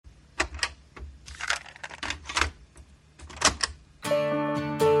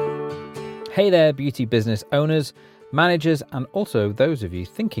Hey there, beauty business owners, managers, and also those of you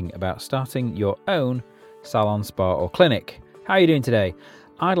thinking about starting your own salon, spa, or clinic. How are you doing today?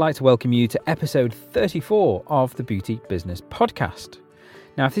 I'd like to welcome you to episode 34 of the Beauty Business Podcast.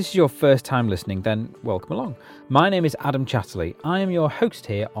 Now, if this is your first time listening, then welcome along. My name is Adam Chatterley. I am your host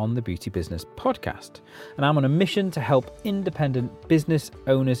here on the Beauty Business Podcast, and I'm on a mission to help independent business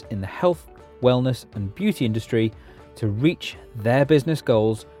owners in the health, wellness, and beauty industry to reach their business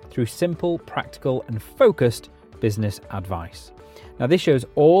goals through simple, practical, and focused business advice. Now, this show is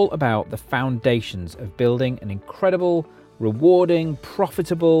all about the foundations of building an incredible, rewarding,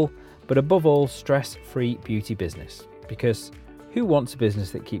 profitable, but above all, stress-free beauty business. Because who wants a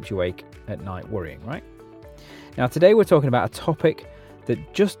business that keeps you awake at night worrying, right? Now, today we're talking about a topic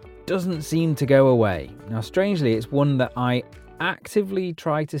that just doesn't seem to go away. Now, strangely, it's one that I actively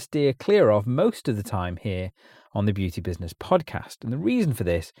try to steer clear of most of the time here on the Beauty Business Podcast. And the reason for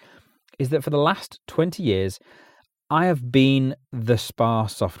this is that for the last 20 years, I have been the spa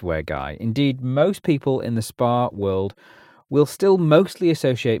software guy. Indeed, most people in the spa world will still mostly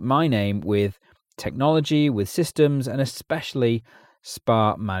associate my name with technology, with systems, and especially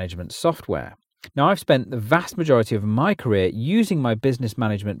spa management software. Now, I've spent the vast majority of my career using my business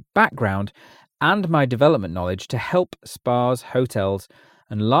management background and my development knowledge to help spas, hotels,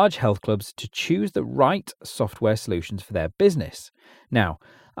 and large health clubs to choose the right software solutions for their business. Now,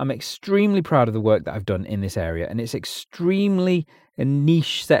 I'm extremely proud of the work that I've done in this area, and it's extremely a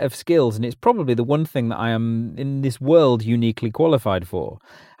niche set of skills, and it's probably the one thing that I am in this world uniquely qualified for.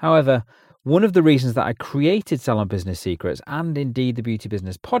 However, one of the reasons that I created Salon Business Secrets and indeed the Beauty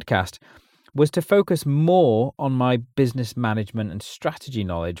Business Podcast was to focus more on my business management and strategy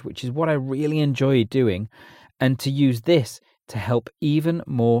knowledge, which is what I really enjoy doing, and to use this to help even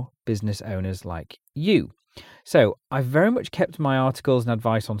more business owners like you. So I've very much kept my articles and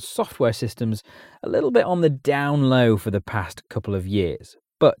advice on software systems a little bit on the down low for the past couple of years,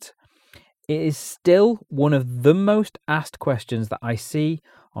 but it is still one of the most asked questions that I see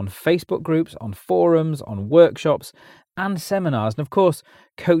on Facebook groups, on forums, on workshops and seminars. And of course,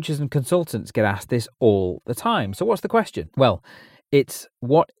 coaches and consultants get asked this all the time. So what's the question? Well, it's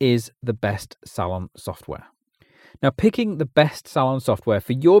what is the best salon software? Now, picking the best salon software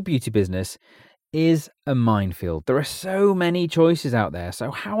for your beauty business is a minefield. There are so many choices out there. So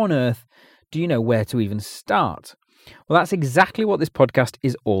how on earth do you know where to even start? Well, that's exactly what this podcast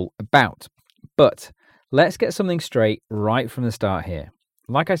is all about. But let's get something straight right from the start here.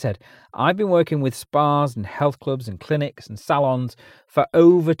 Like I said, I've been working with spas and health clubs and clinics and salons for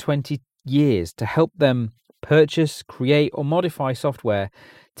over 20 years to help them purchase, create, or modify software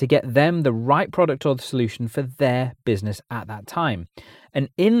to get them the right product or the solution for their business at that time. And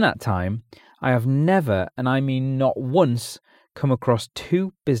in that time, I have never, and I mean not once, come across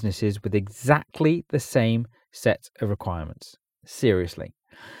two businesses with exactly the same set of requirements. Seriously.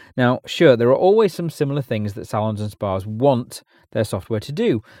 Now, sure, there are always some similar things that salons and spas want their software to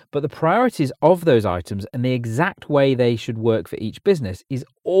do, but the priorities of those items and the exact way they should work for each business is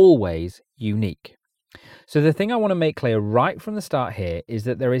always unique. So the thing I want to make clear right from the start here is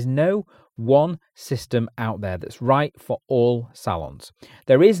that there is no one system out there that's right for all salons.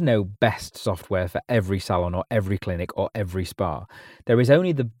 There is no best software for every salon or every clinic or every spa. There is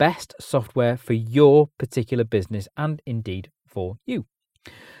only the best software for your particular business and indeed for you.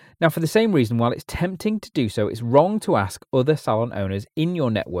 Now, for the same reason, while it's tempting to do so, it's wrong to ask other salon owners in your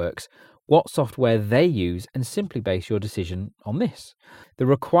networks what software they use and simply base your decision on this. The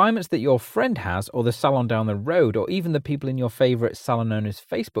requirements that your friend has, or the salon down the road, or even the people in your favorite salon owners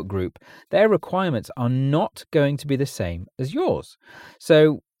Facebook group, their requirements are not going to be the same as yours.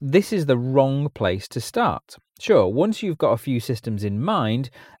 So this is the wrong place to start. Sure, once you've got a few systems in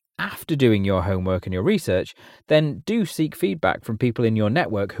mind, after doing your homework and your research, then do seek feedback from people in your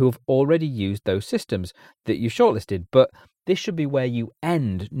network who have already used those systems that you shortlisted. But this should be where you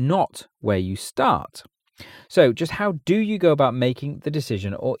end, not where you start. So just how do you go about making the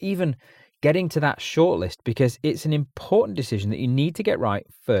decision or even getting to that shortlist? Because it's an important decision that you need to get right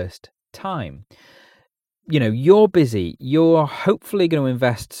first time. You know, you're busy. You're hopefully going to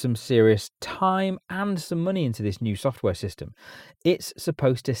invest some serious time and some money into this new software system. It's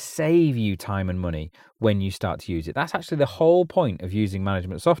supposed to save you time and money when you start to use it. That's actually the whole point of using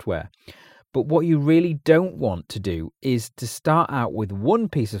management software. But what you really don't want to do is to start out with one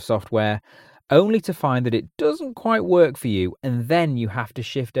piece of software only to find that it doesn't quite work for you, and then you have to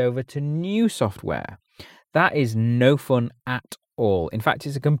shift over to new software. That is no fun at all. In fact,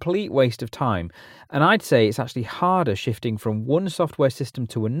 it's a complete waste of time. And I'd say it's actually harder shifting from one software system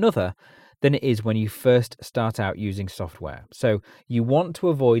to another than it is when you first start out using software. So you want to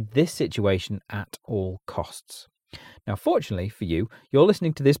avoid this situation at all costs. Now, fortunately for you, you're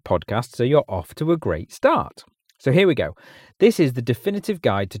listening to this podcast, so you're off to a great start. So here we go. This is the definitive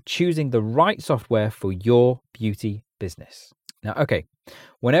guide to choosing the right software for your beauty business. Now, okay,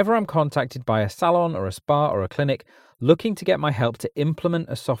 whenever I'm contacted by a salon or a spa or a clinic looking to get my help to implement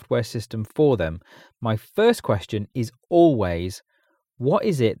a software system for them, my first question is always, what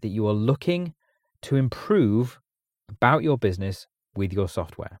is it that you are looking to improve about your business with your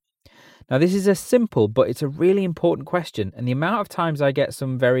software? Now, this is a simple, but it's a really important question. And the amount of times I get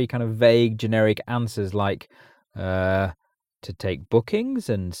some very kind of vague, generic answers like, to take bookings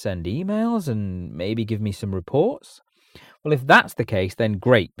and send emails and maybe give me some reports. Well, if that's the case, then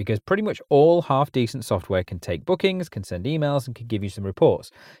great, because pretty much all half-decent software can take bookings, can send emails, and can give you some reports.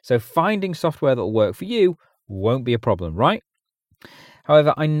 So finding software that will work for you won't be a problem, right?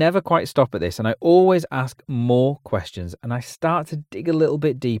 However, I never quite stop at this, and I always ask more questions, and I start to dig a little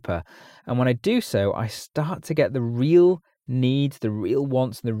bit deeper. And when I do so, I start to get the real needs, the real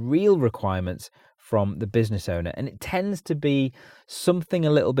wants, and the real requirements from the business owner. And it tends to be something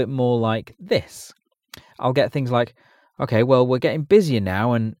a little bit more like this. I'll get things like, okay, well, we're getting busier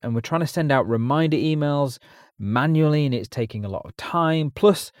now and we're trying to send out reminder emails manually and it's taking a lot of time.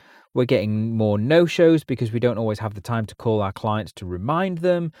 Plus, we're getting more no-shows because we don't always have the time to call our clients to remind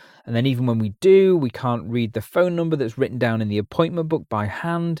them. And then even when we do, we can't read the phone number that's written down in the appointment book by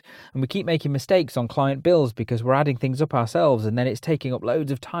hand. And we keep making mistakes on client bills because we're adding things up ourselves. And then it's taking up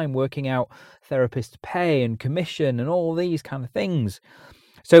loads of time working out therapist pay and commission and all these kind of things.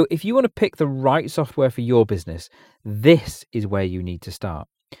 So if you want to pick the right software for your business, this is where you need to start.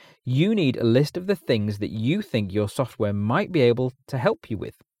 You need a list of the things that you think your software might be able to help you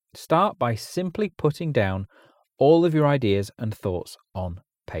with. Start by simply putting down all of your ideas and thoughts on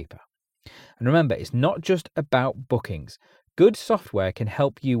paper. And remember, it's not just about bookings. Good software can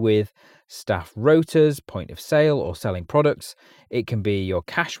help you with staff rotas, point of sale or selling products. It can be your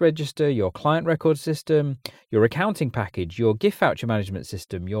cash register, your client record system, your accounting package, your gift voucher management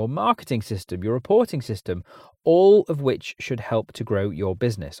system, your marketing system, your reporting system, all of which should help to grow your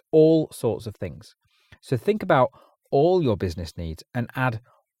business, all sorts of things. So think about all your business needs and add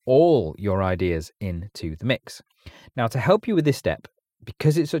all your ideas into the mix. Now, to help you with this step,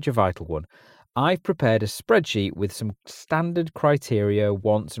 because it's such a vital one, I've prepared a spreadsheet with some standard criteria,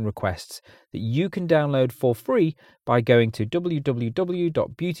 wants and requests that you can download for free by going to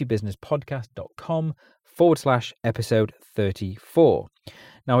www.beautybusinesspodcast.com/episode 34.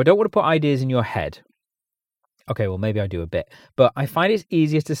 Now, I don't want to put ideas in your head. Okay, well, maybe I do a bit, but I find it's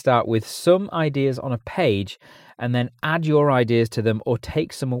easier to start with some ideas on a page and then add your ideas to them or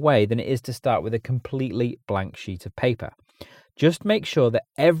take some away than it is to start with a completely blank sheet of paper. Just make sure that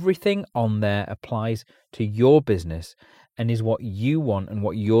everything on there applies to your business and is what you want and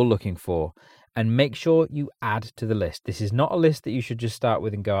what you're looking for. And make sure you add to the list. This is not a list that you should just start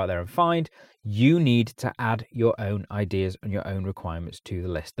with and go out there and find. You need to add your own ideas and your own requirements to the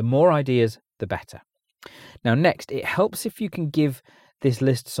list. The more ideas, the better. Now, next, it helps if you can give this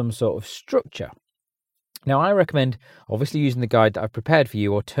list some sort of structure. Now, I recommend obviously using the guide that I've prepared for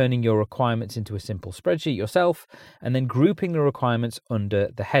you or turning your requirements into a simple spreadsheet yourself and then grouping the requirements under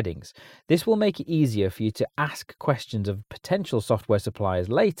the headings. This will make it easier for you to ask questions of potential software suppliers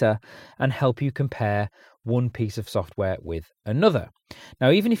later and help you compare one piece of software with another.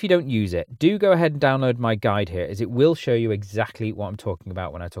 Now, even if you don't use it, do go ahead and download my guide here, as it will show you exactly what I'm talking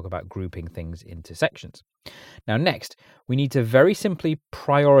about when I talk about grouping things into sections. Now, next, we need to very simply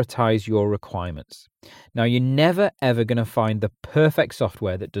prioritize your requirements. Now, you're never ever going to find the perfect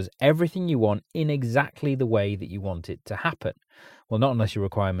software that does everything you want in exactly the way that you want it to happen. Well, not unless your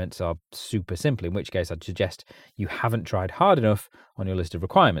requirements are super simple, in which case I'd suggest you haven't tried hard enough on your list of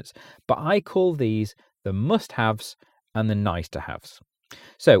requirements. But I call these the must-haves and the nice-to-haves.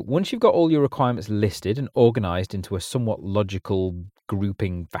 So once you've got all your requirements listed and organized into a somewhat logical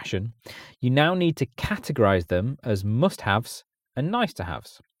grouping fashion, you now need to categorize them as must-haves and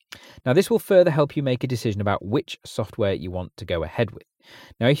nice-to-haves. Now, this will further help you make a decision about which software you want to go ahead with.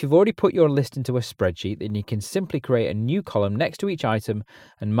 Now, if you've already put your list into a spreadsheet, then you can simply create a new column next to each item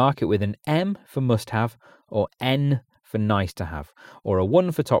and mark it with an M for must-have or N for nice to have, or a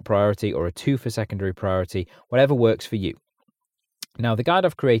 1 for top priority or a 2 for secondary priority, whatever works for you. Now, the guide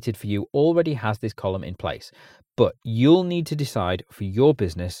I've created for you already has this column in place, but you'll need to decide for your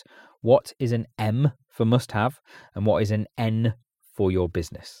business what is an M for must have and what is an N for your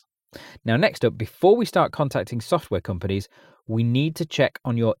business. Now, next up, before we start contacting software companies, we need to check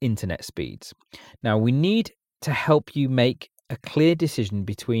on your internet speeds. Now, we need to help you make a clear decision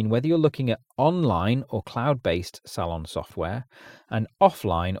between whether you're looking at online or cloud-based Salon software and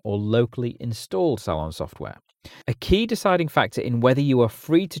offline or locally installed Salon software. A key deciding factor in whether you are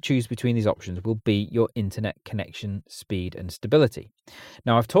free to choose between these options will be your internet connection speed and stability.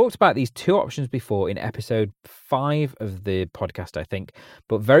 Now, I've talked about these two options before in episode 5 of the podcast, I think,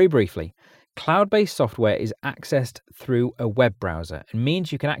 but very briefly. Cloud-based software is accessed through a web browser and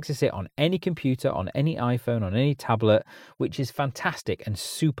means you can access it on any computer, on any iPhone, on any tablet, which is fantastic and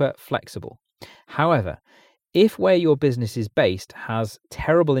super flexible. However, if where your business is based has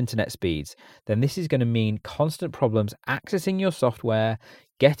terrible internet speeds, then this is going to mean constant problems accessing your software,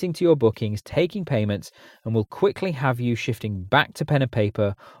 getting to your bookings, taking payments, and will quickly have you shifting back to pen and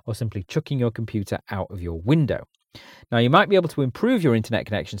paper or simply chucking your computer out of your window. Now, you might be able to improve your internet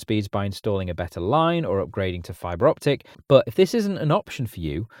connection speeds by installing a better line or upgrading to fiber optic, but if this isn't an option for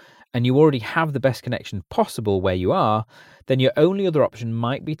you, and you already have the best connection possible where you are, then your only other option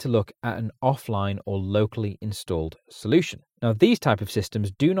might be to look at an offline or locally installed solution. Now, these type of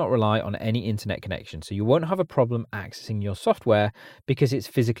systems do not rely on any internet connection, so you won't have a problem accessing your software because it's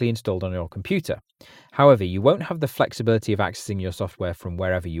physically installed on your computer. However, you won't have the flexibility of accessing your software from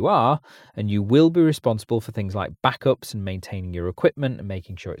wherever you are, and you will be responsible for things like backups and maintaining your equipment and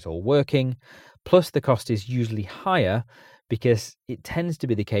making sure it's all working. Plus, the cost is usually higher because it tends to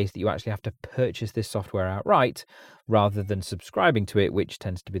be the case that you actually have to purchase this software outright rather than subscribing to it, which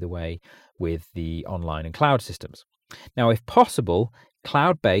tends to be the way with the online and cloud systems. Now, if possible,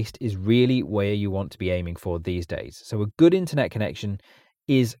 cloud-based is really where you want to be aiming for these days. So a good internet connection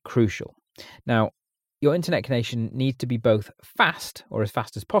is crucial. Now, your internet connection needs to be both fast or as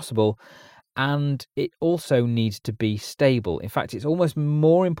fast as possible, and it also needs to be stable. In fact, it's almost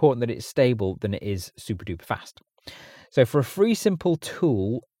more important that it's stable than it is super duper fast. So for a free, simple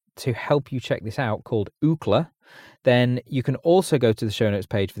tool to help you check this out called Ookla, then you can also go to the show notes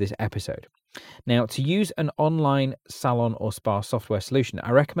page for this episode. Now, to use an online salon or spa software solution,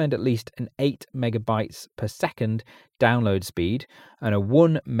 I recommend at least an 8 megabytes per second download speed and a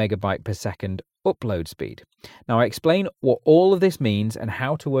 1 megabyte per second upload speed. Now, I explain what all of this means and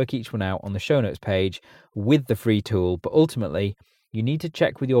how to work each one out on the show notes page with the free tool, but ultimately, you need to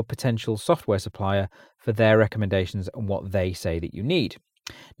check with your potential software supplier for their recommendations and what they say that you need.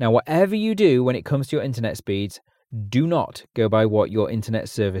 Now, whatever you do when it comes to your internet speeds, do not go by what your internet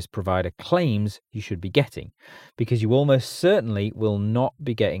service provider claims you should be getting, because you almost certainly will not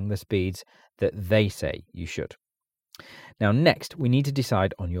be getting the speeds that they say you should. Now, next, we need to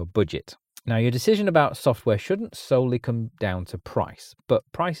decide on your budget. Now, your decision about software shouldn't solely come down to price, but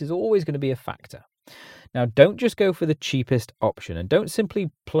price is always going to be a factor. Now, don't just go for the cheapest option and don't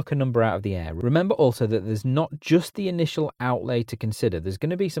simply pluck a number out of the air. Remember also that there's not just the initial outlay to consider, there's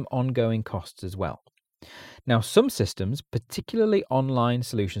going to be some ongoing costs as well. Now, some systems, particularly online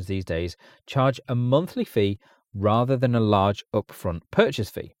solutions these days, charge a monthly fee rather than a large upfront purchase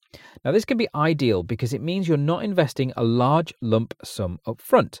fee. Now, this can be ideal because it means you're not investing a large lump sum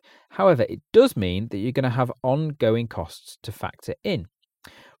upfront. However, it does mean that you're going to have ongoing costs to factor in.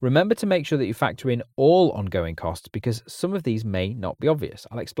 Remember to make sure that you factor in all ongoing costs because some of these may not be obvious.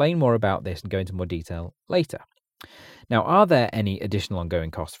 I'll explain more about this and go into more detail later. Now, are there any additional ongoing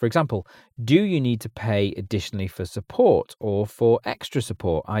costs? For example, do you need to pay additionally for support or for extra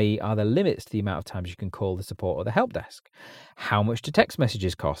support, i.e. are there limits to the amount of times you can call the support or the help desk? How much do text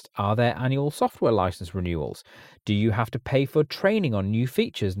messages cost? Are there annual software license renewals? Do you have to pay for training on new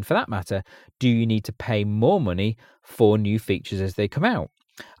features? And for that matter, do you need to pay more money for new features as they come out?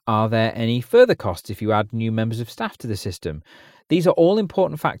 Are there any further costs if you add new members of staff to the system? These are all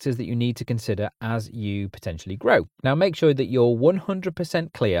important factors that you need to consider as you potentially grow. Now, make sure that you're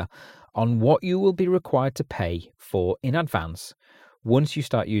 100% clear on what you will be required to pay for in advance once you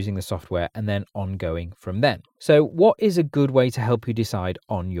start using the software and then ongoing from then. So, what is a good way to help you decide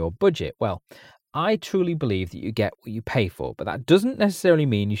on your budget? Well, I truly believe that you get what you pay for, but that doesn't necessarily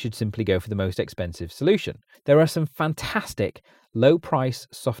mean you should simply go for the most expensive solution. There are some fantastic low-price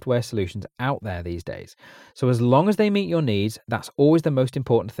software solutions out there these days. So as long as they meet your needs, that's always the most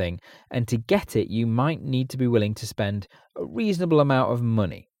important thing. And to get it, you might need to be willing to spend a reasonable amount of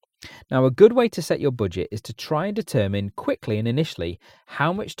money. Now, a good way to set your budget is to try and determine quickly and initially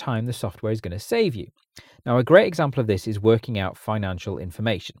how much time the software is going to save you. Now, a great example of this is working out financial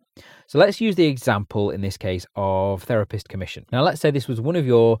information. So let's use the example in this case of therapist commission. Now, let's say this was one of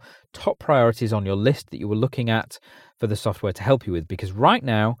your top priorities on your list that you were looking at for the software to help you with, because right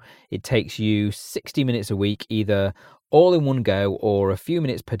now it takes you 60 minutes a week, either all in one go or a few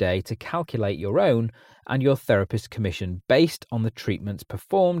minutes per day to calculate your own and your therapist commission based on the treatments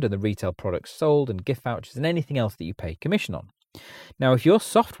performed and the retail products sold and gift vouchers and anything else that you pay commission on. Now, if your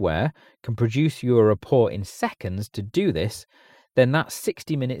software can produce you a report in seconds to do this, then that's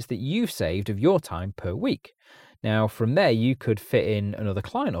 60 minutes that you've saved of your time per week. Now, from there, you could fit in another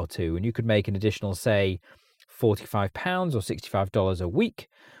client or two, and you could make an additional, say, £45 or $65 a week,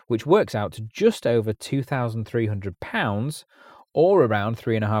 which works out to just over £2,300 or around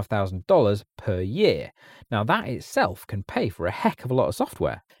 $3,500 per year. Now, that itself can pay for a heck of a lot of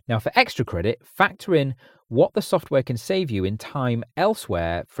software. Now, for extra credit, factor in what the software can save you in time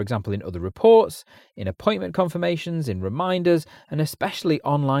elsewhere, for example, in other reports, in appointment confirmations, in reminders, and especially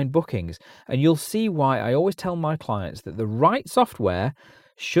online bookings. And you'll see why I always tell my clients that the right software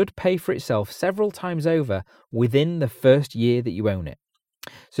should pay for itself several times over within the first year that you own it.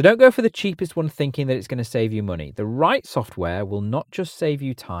 So don't go for the cheapest one thinking that it's going to save you money. The right software will not just save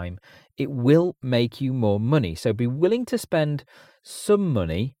you time, it will make you more money. So be willing to spend some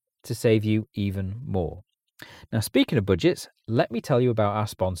money to save you even more. Now, speaking of budgets, let me tell you about our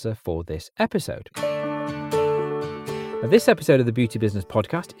sponsor for this episode. Now, this episode of the Beauty Business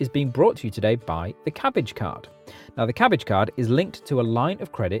Podcast is being brought to you today by the Cabbage Card. Now, the Cabbage Card is linked to a line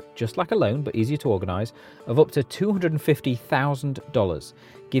of credit, just like a loan, but easier to organise, of up to $250,000,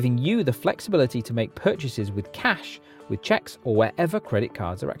 giving you the flexibility to make purchases with cash, with cheques, or wherever credit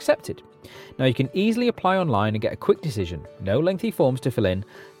cards are accepted. Now, you can easily apply online and get a quick decision, no lengthy forms to fill in,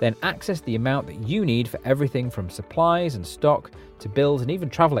 then access the amount that you need for everything from supplies and stock to bills and even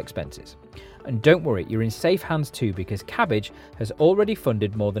travel expenses. And don't worry, you're in safe hands too, because Cabbage has already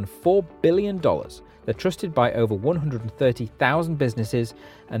funded more than $4 billion. They're trusted by over 130,000 businesses,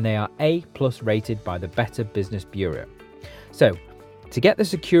 and they are A+ rated by the Better Business Bureau. So, to get the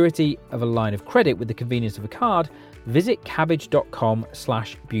security of a line of credit with the convenience of a card, visit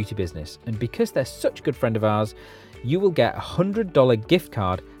cabbage.com/beautybusiness. And because they're such a good friend of ours, you will get a $100 gift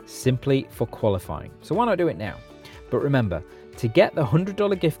card simply for qualifying. So why not do it now? But remember, to get the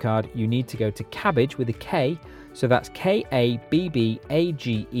 $100 gift card, you need to go to Cabbage with a K, so that's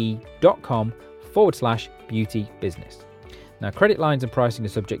kabbage.com/beautybusiness. Now, credit lines and pricing are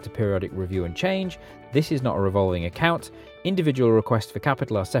subject to periodic review and change. This is not a revolving account. Individual requests for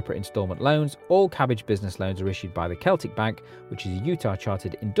capital are separate installment loans. All Cabbage business loans are issued by the Celtic Bank, which is a Utah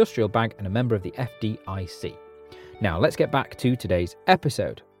chartered industrial bank and a member of the FDIC. Now, let's get back to today's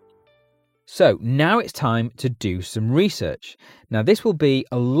episode. So now it's time to do some research. Now, this will be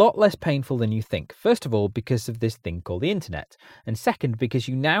a lot less painful than you think. First of all, because of this thing called the internet. And second, because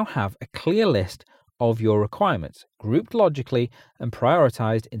you now have a clear list of your requirements, grouped logically and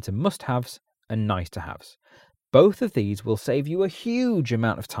prioritized into must-haves and nice-to-haves. Both of these will save you a huge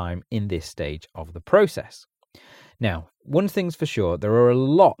amount of time in this stage of the process. Now, one thing's for sure, there are a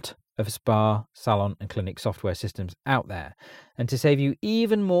lot of spa, salon and clinic software systems out there. And to save you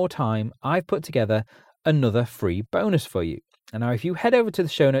even more time, I've put together another free bonus for you. And now if you head over to the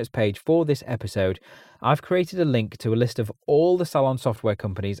show notes page for this episode, I've created a link to a list of all the salon software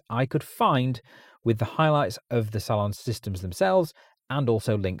companies I could find with the highlights of the salon systems themselves and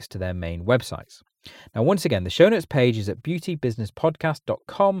also links to their main websites. Now, once again, the show notes page is at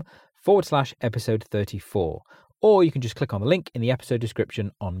beautybusinesspodcast.com/episode 34. Or you can just click on the link in the episode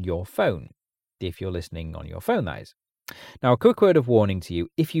description on your phone, if you're listening on your phone, that is. Now, a quick word of warning to you.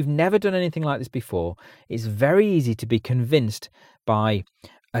 If you've never done anything like this before, it's very easy to be convinced by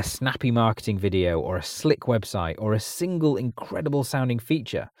a snappy marketing video or a slick website or a single incredible sounding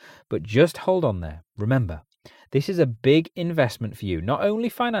feature. But just hold on there. Remember, this is a big investment for you, not only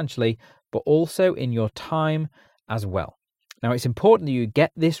financially, but also in your time as well. Now, it's important that you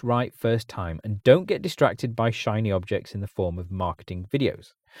get this right first time and don't get distracted by shiny objects in the form of marketing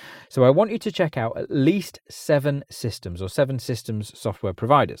videos. So I want you to check out at least 7 systems or 7 systems software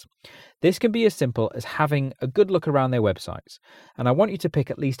providers. This can be as simple as having a good look around their websites. And I want you to pick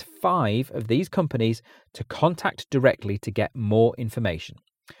at least 5 of these companies to contact directly to get more information.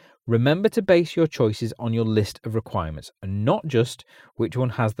 Remember to base your choices on your list of requirements and not just which one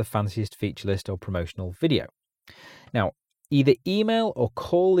has the fanciest feature list or promotional video. Now, either email or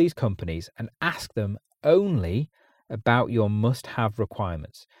call these companies and ask them only about your must-have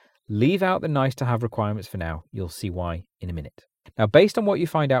requirements. Leave out the nice-to-have requirements for now. You'll see why in a minute. Now, based on what you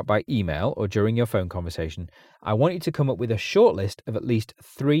find out by email or during your phone conversation, I want you to come up with a short list of at least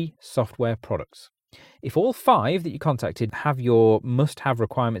 3 software products. If all 5 that you contacted have your must-have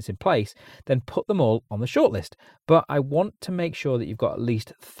requirements in place, then put them all on the shortlist. But I want to make sure that you've got at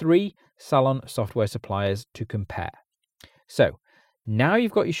least 3 salon software suppliers to compare. So, now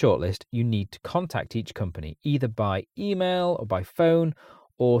you've got your shortlist, you need to contact each company, either by email or by phone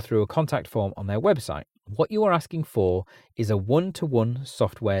or through a contact form on their website. What you are asking for is a one-to-one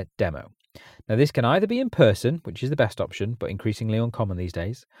software demo. Now, this can either be in person, which is the best option, but increasingly uncommon these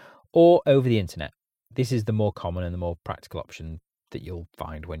days, or over the internet. This is the more common and the more practical option that you'll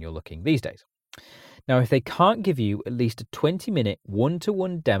find when you're looking these days. Now, if they can't give you at least a 20-minute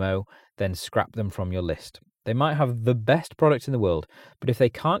one-to-one demo, then scrap them from your list. They might have the best product in the world, but if they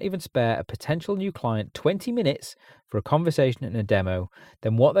can't even spare a potential new client 20 minutes for a conversation and a demo,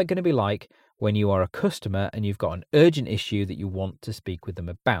 then what they're going to be like when you are a customer and you've got an urgent issue that you want to speak with them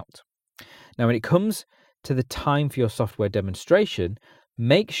about. Now, when it comes to the time for your software demonstration,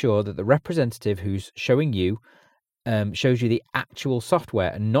 make sure that the representative who's showing you shows you the actual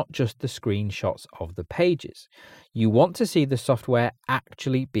software and not just the screenshots of the pages. You want to see the software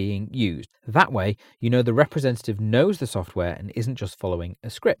actually being used. That way, you know the representative knows the software and isn't just following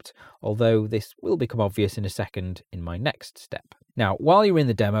a script, although this will become obvious in a second in my next step. Now, while you're in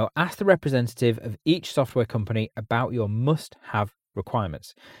the demo, ask the representative of each software company about your must-have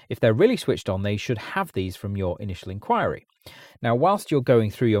requirements. If they're really switched on, they should have these from your initial inquiry. Now, whilst you're going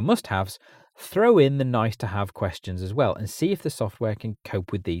through your must-haves, throw in the nice-to-have questions as well and see if the software can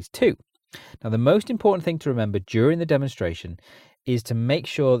cope with these too. Now, the most important thing to remember during the demonstration is to make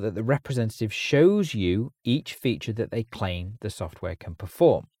sure that the representative shows you each feature that they claim the software can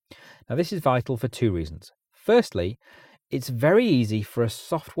perform. Now, this is vital for two reasons. Firstly, it's very easy for a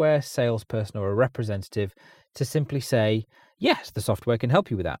software salesperson or a representative to simply say, yes, the software can help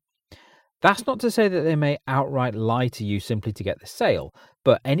you with that. That's not to say that they may outright lie to you simply to get the sale,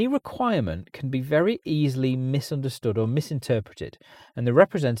 but any requirement can be very easily misunderstood or misinterpreted, and the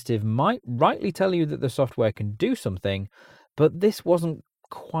representative might rightly tell you that the software can do something, but this wasn't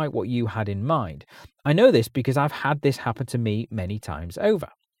quite what you had in mind. I know this because I've had this happen to me many times over.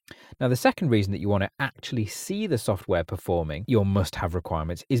 Now, the second reason that you want to actually see the software performing your must-have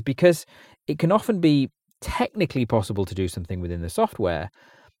requirements is because it can often be technically possible to do something within the software.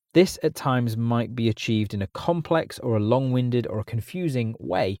 This at times might be achieved in a complex or a long-winded or a confusing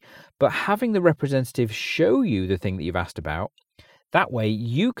way, but having the representative show you the thing that you've asked about, that way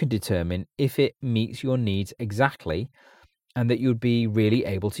you can determine if it meets your needs exactly and that you'd be really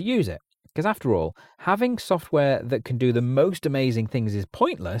able to use it. Because after all, having software that can do the most amazing things is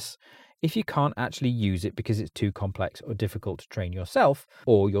pointless if you can't actually use it because it's too complex or difficult to train yourself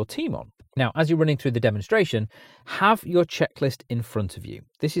or your team on. Now, as you're running through the demonstration, have your checklist in front of you.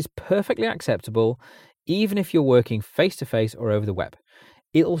 This is perfectly acceptable, even if you're working face-to-face or over the web.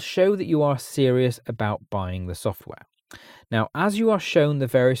 It'll show that you are serious about buying the software. Now, as you are shown the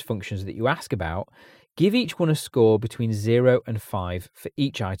various functions that you ask about, give each one a score between 0 and 5 for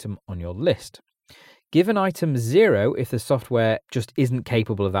each item on your list. Give an item 0 if the software just isn't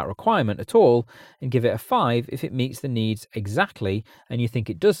capable of that requirement at all, and give it a 5 if it meets the needs exactly and you think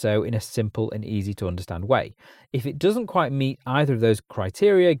it does so in a simple and easy to understand way. If it doesn't quite meet either of those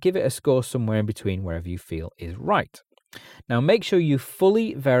criteria, give it a score somewhere in between wherever you feel is right. Now, make sure you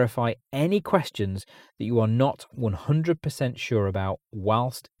fully verify any questions that you are not 100% sure about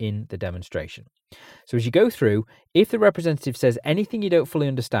whilst in the demonstration. So as you go through, if the representative says anything you don't fully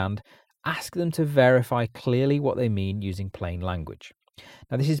understand, ask them to verify clearly what they mean using plain language.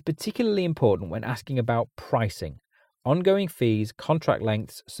 Now, this is particularly important when asking about pricing, ongoing fees, contract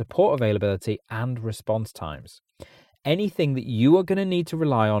lengths, support availability, and response times. Anything that you are going to need to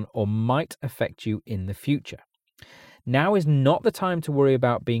rely on or might affect you in the future. Now is not the time to worry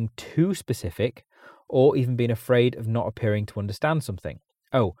about being too specific or even being afraid of not appearing to understand something.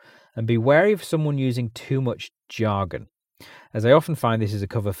 Oh, and be wary of someone using too much jargon, as I often find this is a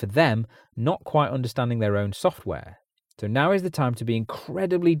cover for them not quite understanding their own software. So now is the time to be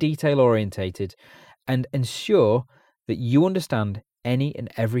incredibly detail-orientated and ensure that you understand any and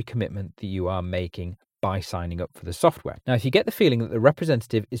every commitment that you are making by signing up for the software. Now, if you get the feeling that the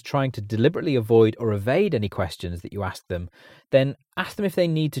representative is trying to deliberately avoid or evade any questions that you ask them, then ask them if they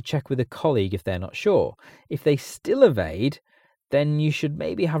need to check with a colleague if they're not sure. If they still evade, then you should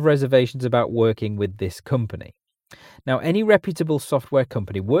maybe have reservations about working with this company. Now, any reputable software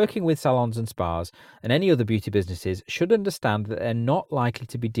company working with salons and spas and any other beauty businesses should understand that they're not likely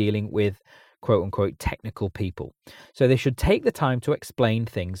to be dealing with quote-unquote technical people. So they should take the time to explain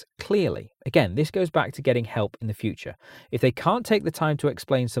things clearly. Again, this goes back to getting help in the future. If they can't take the time to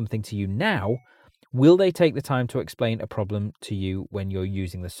explain something to you now, will they take the time to explain a problem to you when you're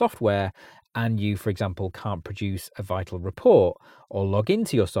using the software and you, for example, can't produce a vital report or log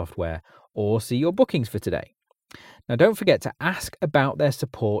into your software or see your bookings for today? Now, don't forget to ask about their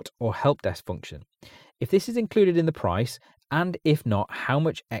support or help desk function, if this is included in the price, and if not, how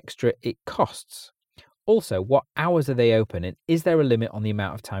much extra it costs. Also, what hours are they open, and is there a limit on the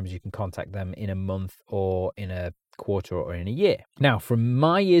amount of times you can contact them in a month or in a quarter or in a year. Now, from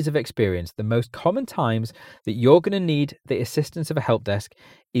my years of experience, the most common times that you're going to need the assistance of a help desk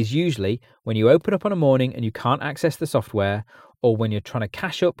is usually when you open up on a morning and you can't access the software, or when you're trying to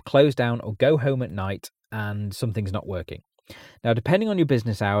cash up, close down, or go home at night and something's not working. Now, depending on your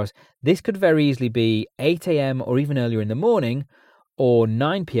business hours, this could very easily be 8 a.m. or even earlier in the morning, or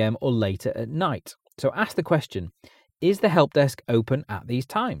 9 p.m. or later at night. So ask the question, is the help desk open at these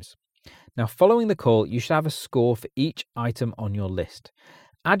times? Now, following the call, you should have a score for each item on your list.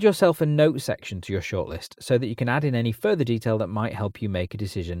 Add yourself a note section to your shortlist so that you can add in any further detail that might help you make a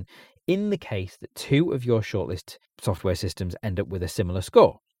decision in the case that two of your shortlist software systems end up with a similar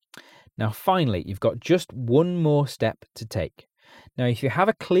score. Now, finally, you've got just one more step to take. Now, if you have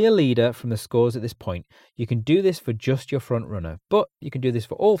a clear leader from the scores at this point, you can do this for just your front runner, but you can do this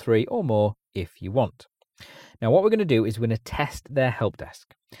for all three or more if you want. Now, what we're going to do is we're going to test their help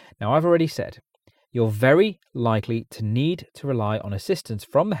desk. Now, I've already said, you're very likely to need to rely on assistance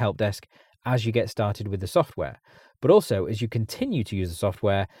from the help desk as you get started with the software, but also as you continue to use the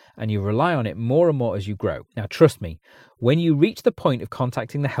software and you rely on it more and more as you grow. Now, trust me, when you reach the point of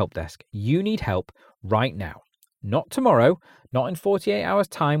contacting the help desk, you need help right now. Not tomorrow, not in 48 hours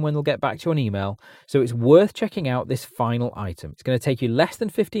time when they'll get back to you on email. So it's worth checking out this final item. It's going to take you less than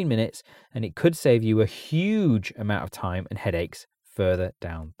 15 minutes and it could save you a huge amount of time and headaches further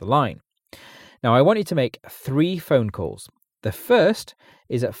down the line. Now, I want you to make 3 phone calls. The first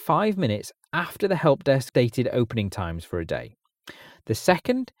is at 5 minutes after the help desk stated opening times for a day. The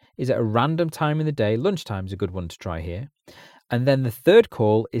second is at a random time in the day. Lunchtime is a good one to try here. And then the third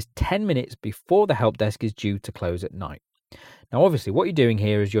call is 10 minutes before the help desk is due to close at night. Now, obviously, what you're doing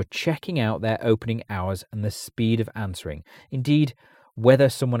here is you're checking out their opening hours and the speed of answering. Indeed, whether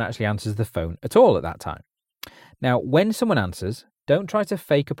someone actually answers the phone at all at that time. Now, when someone answers, don't try to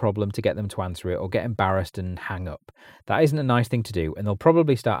fake a problem to get them to answer it or get embarrassed and hang up. That isn't a nice thing to do, and they'll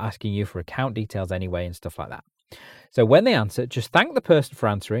probably start asking you for account details anyway and stuff like that. So when they answer, just thank the person for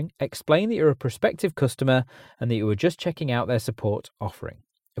answering, explain that you're a prospective customer and that you were just checking out their support offering.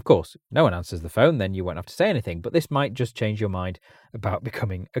 Of course, if no one answers the phone, then you won't have to say anything, but this might just change your mind about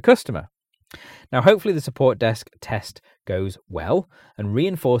becoming a customer. Now, hopefully the support desk test goes well and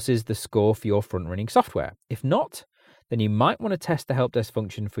reinforces the score for your front-running software. If not, then you might want to test the help desk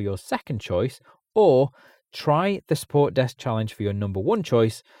function for your second choice, or try the support desk challenge for your number 1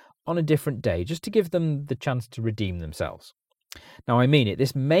 choice on a different day, just to give them the chance to redeem themselves. Now, I mean it,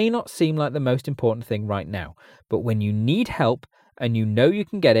 this may not seem like the most important thing right now, but when you need help and you know you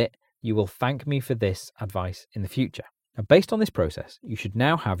can get it, you will thank me for this advice in the future. Now, based on this process, you should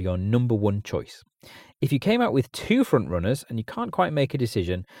now have your number 1 choice. If you came out with 2 front runners and you can't quite make a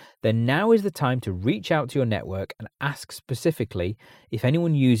decision, then now is the time to reach out to your network and ask specifically if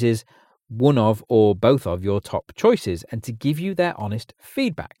anyone uses one of or both of your top choices and to give you their honest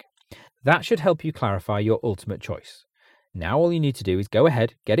feedback. That should help you clarify your ultimate choice. Now all you need to do is go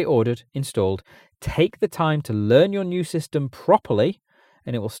ahead, get it ordered, installed, take the time to learn your new system properly,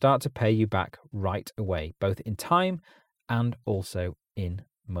 and it will start to pay you back right away, both in time and also in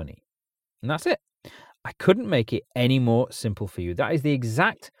money. And that's it. I couldn't make it any more simple for you. That is the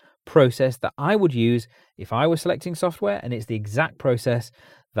exact process that I would use if I was selecting software, and it's the exact process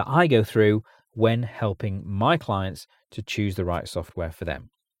that I go through when helping my clients to choose the right software for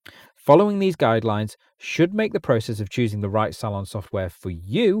them. Following these guidelines should make the process of choosing the right Salon software for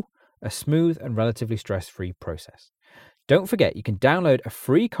you a smooth and relatively stress-free process. Don't forget, you can download a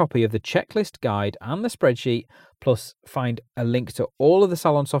free copy of the checklist guide and the spreadsheet, plus find a link to all of the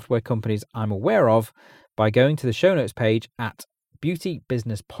Salon software companies I'm aware of by going to the show notes page at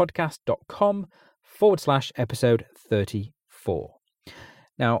beautybusinesspodcast.com/episode 34.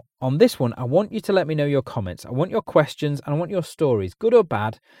 Now, on this one, I want you to let me know your comments. I want your questions and I want your stories, good or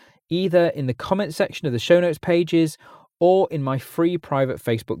bad, either in the comment section of the show notes pages or in my free private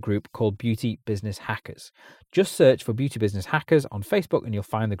Facebook group called Beauty Business Hackers. Just search for Beauty Business Hackers on Facebook and you'll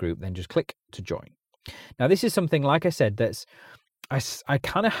find the group, then just click to join. Now, this is something, like I said, that's I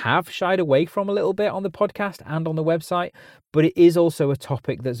kind of have shied away from a little bit on the podcast and on the website, but it is also a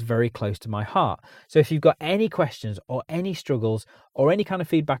topic that's very close to my heart. So if you've got any questions or any struggles or any kind of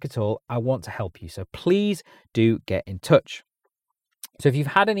feedback at all, I want to help you. So please do get in touch. So if you've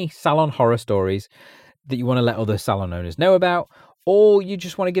had any salon horror stories that you want to let other salon owners know about, or you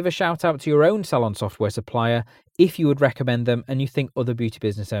just want to give a shout out to your own salon software supplier, if you would recommend them and you think other beauty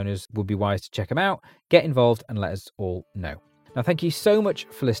business owners would be wise to check them out, get involved and let us all know. Now, thank you so much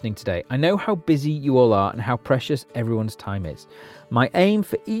for listening today. I know how busy you all are and how precious everyone's time is. My aim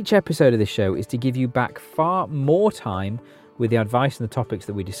for each episode of this show is to give you back far more time with the advice and the topics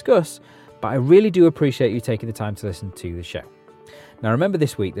that we discuss, but I really do appreciate you taking the time to listen to the show. Now remember,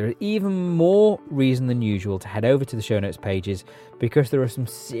 this week there is even more reason than usual to head over to the show notes pages, because there are some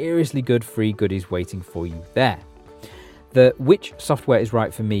seriously good free goodies waiting for you there. The Which Software is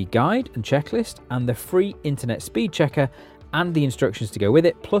Right for Me guide and checklist, and the free internet speed checker and the instructions to go with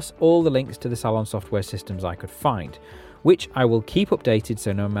it, plus all the links to the Salon software systems I could find, which I will keep updated,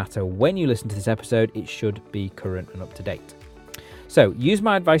 so no matter when you listen to this episode, it should be current and up to date. So use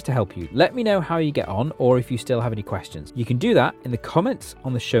my advice to help you. Let me know how you get on, or if you still have any questions. You can do that in the comments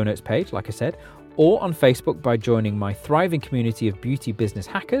on the show notes page, like I said, or on Facebook by joining my thriving community of beauty business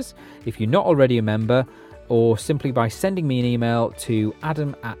hackers if you're not already a member, or simply by sending me an email to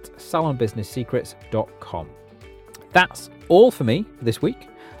adam@salonbusinesssecrets.com. That's all for me this week.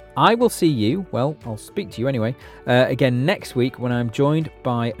 I will see you, well, I'll speak to you anyway, again next week when I'm joined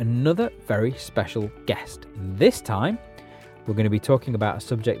by another very special guest. This time, we're going to be talking about a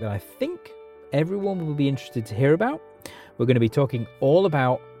subject that I think everyone will be interested to hear about. We're going to be talking all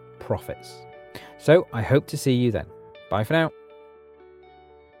about profits. So I hope to see you then. Bye for now.